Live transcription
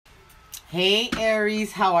Hey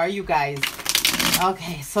Aries, how are you guys?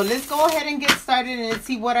 Okay, so let's go ahead and get started and let's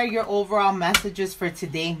see what are your overall messages for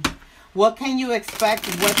today. What can you expect?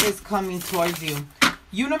 What is coming towards you?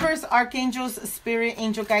 Universe, archangels, spirit,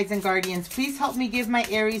 angel guides, and guardians, please help me give my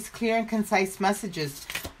Aries clear and concise messages.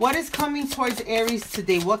 What is coming towards Aries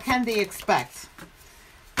today? What can they expect?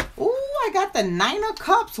 Ooh, I got the 9 of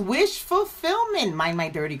Cups, wish fulfillment. Mind my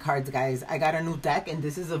dirty cards, guys. I got a new deck, and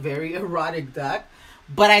this is a very erotic deck,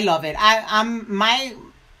 but I love it.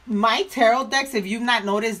 My tarot decks, if you've not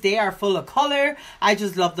noticed, they are full of color. I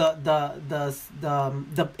just love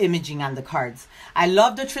the imaging on the cards. I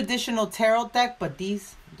love the traditional tarot deck, but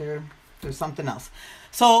these, they're something else.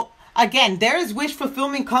 So again, there is wish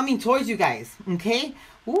fulfillment coming towards you guys. Okay.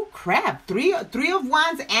 Oh crap! Three of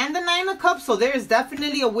Wands and the 9 of Cups. So there is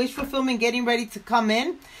definitely a wish fulfillment getting ready to come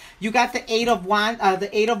in. You got the 8 of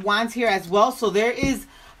Wands here as well. So there is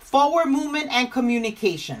forward movement and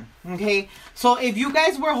communication. Okay, so if you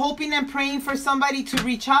guys were hoping and praying for somebody to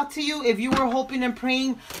reach out to you, if you were hoping and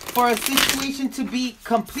praying for a situation to be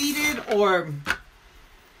completed or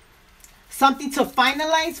something to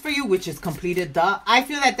finalize for you, which is completed, I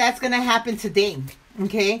feel that that's going to happen today.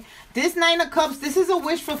 Okay, this 9 of Cups, this is a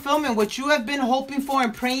wish fulfillment, what you have been hoping for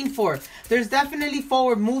and praying for. There's definitely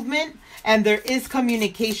forward movement and there is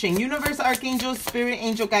communication. Universe, archangels, spirit,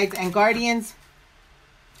 angel guides, and guardians.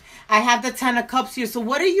 I have the 10 of Cups here. So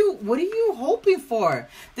what are you hoping for?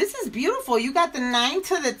 This is beautiful. You got the 9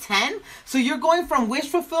 to the 10. So you're going from wish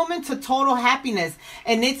fulfillment to total happiness.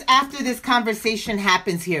 And it's after this conversation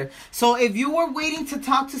happens here. So if you were waiting to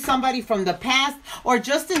talk to somebody from the past or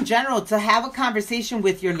just in general to have a conversation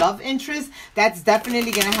with your love interest, that's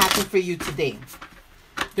definitely going to happen for you today.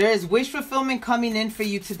 There is wish fulfillment coming in for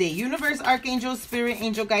you today. Universe, archangels, spirit,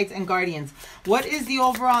 angel guides, and guardians. What is the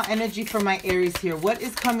overall energy for my Aries here? What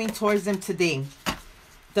is coming towards them today?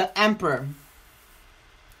 The Emperor.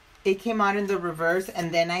 It came out in the reverse,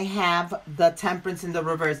 and then I have the Temperance in the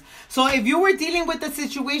reverse. So if you were dealing with a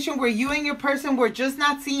situation where you and your person were just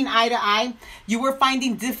not seeing eye to eye, you were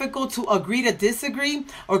finding difficult to agree to disagree,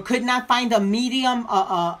 or could not find a medium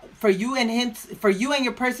for you and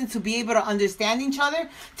your person to be able to understand each other,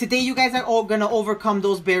 today you guys are all going to overcome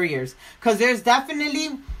those barriers. Because there's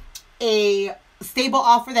definitely a stable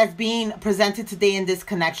offer that's being presented today in this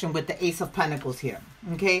connection with the Ace of Pentacles here.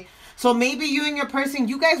 Okay. So maybe you and your person,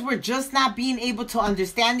 you guys were just not being able to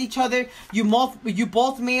understand each other. You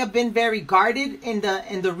both may have been very guarded in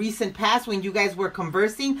the recent past when you guys were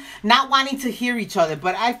conversing, not wanting to hear each other.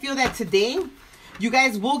 But I feel that today, you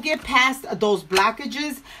guys will get past those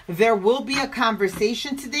blockages. There will be a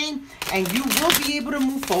conversation today, and you will be able to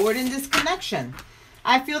move forward in this connection.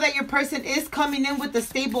 I feel that your person is coming in with a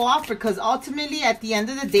stable offer because ultimately, at the end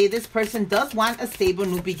of the day, this person does want a stable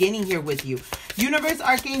new beginning here with you. Universe,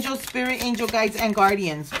 archangels, spirit, angel guides, and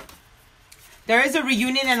guardians. There is a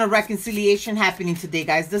reunion and a reconciliation happening today,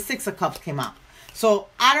 guys. The 6 of Cups came out. So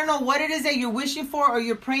I don't know what it is that you're wishing for or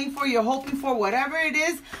you're praying for, you're hoping for, whatever it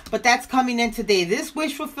is, but that's coming in today. This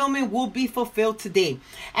wish fulfillment will be fulfilled today.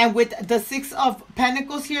 And with the 6 of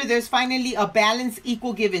Pentacles here, there's finally a balance,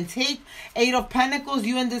 equal give and take. 8 of Pentacles,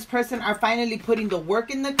 you and this person are finally putting the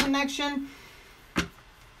work in the connection.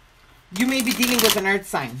 You may be dealing with an earth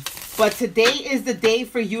sign, but today is the day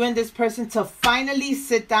for you and this person to finally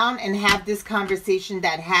sit down and have this conversation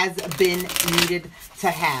that has been needed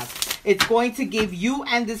to have. It's going to give you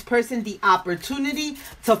and this person the opportunity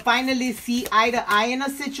to finally see eye to eye in a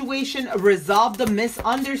situation, resolve the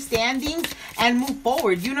misunderstandings, and move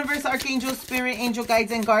forward. Universe, archangels, spirit, angel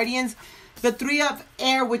guides, and guardians. The 3 of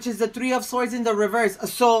air, which is the 3 of swords in the reverse.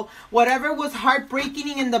 So whatever was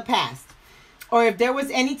heartbreaking in the past, or if there was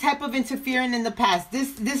any type of interference in the past,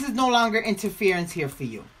 this is no longer interference here for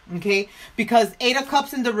you. Okay, because 8 of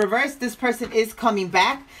Cups in the reverse, this person is coming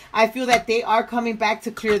back. I feel that they are coming back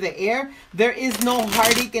to clear the air. There is no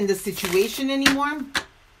heartache in the situation anymore.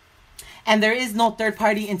 And there is no third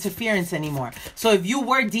party interference anymore. So if you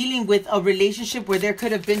were dealing with a relationship where there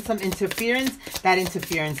could have been some interference, that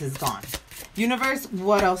interference is gone. Universe,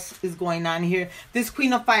 what else is going on here? This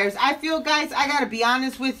Queen of Fires. I feel, guys, I gotta be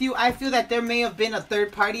honest with you. I feel that there may have been a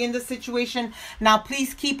third party in the situation. Now,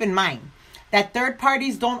 please keep in mind that third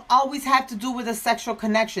parties don't always have to do with a sexual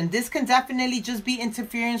connection. This can definitely just be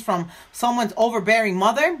interference from someone's overbearing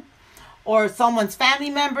mother or someone's family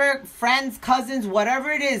member, friends, cousins,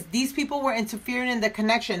 whatever it is. These people were interfering in the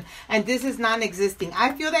connection, and this is non-existing.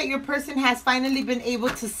 I feel that your person has finally been able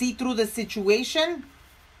to see through the situation.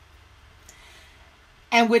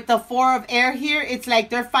 And with the 4 of air here, it's like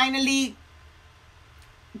they're finally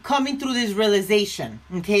coming through this realization,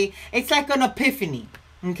 okay? It's like an epiphany.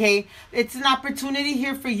 Okay, it's an opportunity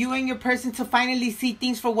here for you and your person to finally see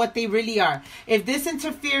things for what they really are. If this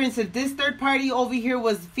interference, if this third party over here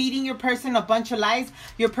was feeding your person a bunch of lies,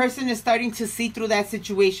 your person is starting to see through that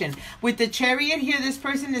situation. With the Chariot here, this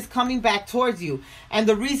person is coming back towards you. And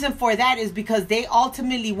the reason for that is because they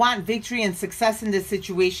ultimately want victory and success in this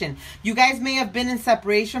situation. You guys may have been in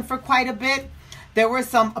separation for quite a bit. There were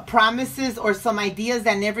some promises or some ideas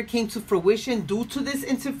that never came to fruition due to this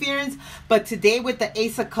interference. But today with the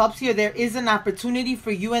Ace of Cups here, there is an opportunity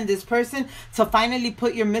for you and this person to finally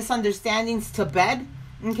put your misunderstandings to bed.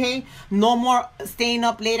 Okay, no more staying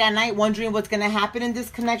up late at night wondering what's going to happen in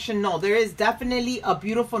this connection. No, there is definitely a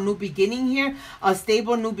beautiful new beginning here, a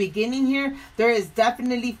stable new beginning here. There is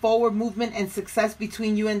definitely forward movement and success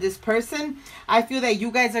between you and this person. I feel that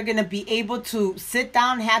you guys are going to be able to sit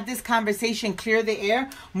down, have this conversation, clear the air,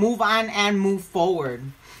 move on and move forward.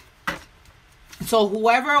 So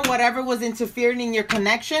whoever or whatever was interfering in your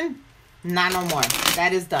connection, not no more.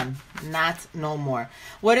 That is done. Not no more.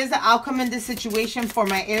 What is the outcome in this situation for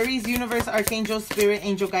my Aries? Universe, Archangel, Spirit,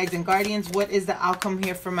 Angel, Guides, and Guardians. What is the outcome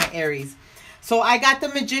here for my Aries? So I got the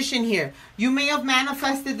Magician here. You may have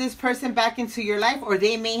manifested this person back into your life, or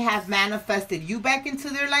they may have manifested you back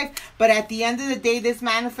into their life. But at the end of the day, this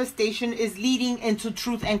manifestation is leading into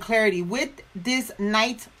truth and clarity. With this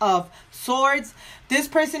Knight of Swords, this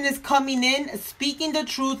person is coming in, speaking the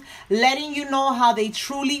truth, letting you know how they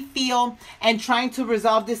truly feel, and trying to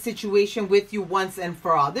resolve this situation with you once and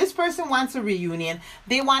for all. This person wants a reunion.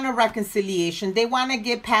 They want a reconciliation. They want to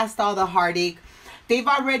get past all the heartache. They've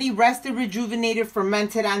already rested, rejuvenated,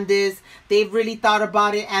 fermented on this. They've really thought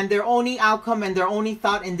about it. And their only outcome and their only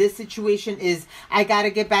thought in this situation is, I got to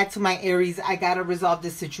get back to my Aries. I got to resolve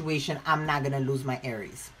this situation. I'm not going to lose my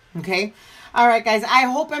Aries. Okay? All right, guys. I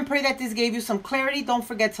hope and pray that this gave you some clarity. Don't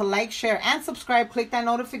forget to like, share, and subscribe. Click that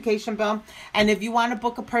notification bell. And if you want to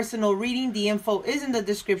book a personal reading, the info is in the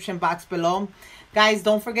description box below. Guys,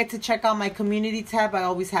 don't forget to check out my community tab. I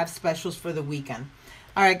always have specials for the weekend.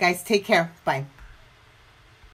 All right, guys. Take care. Bye.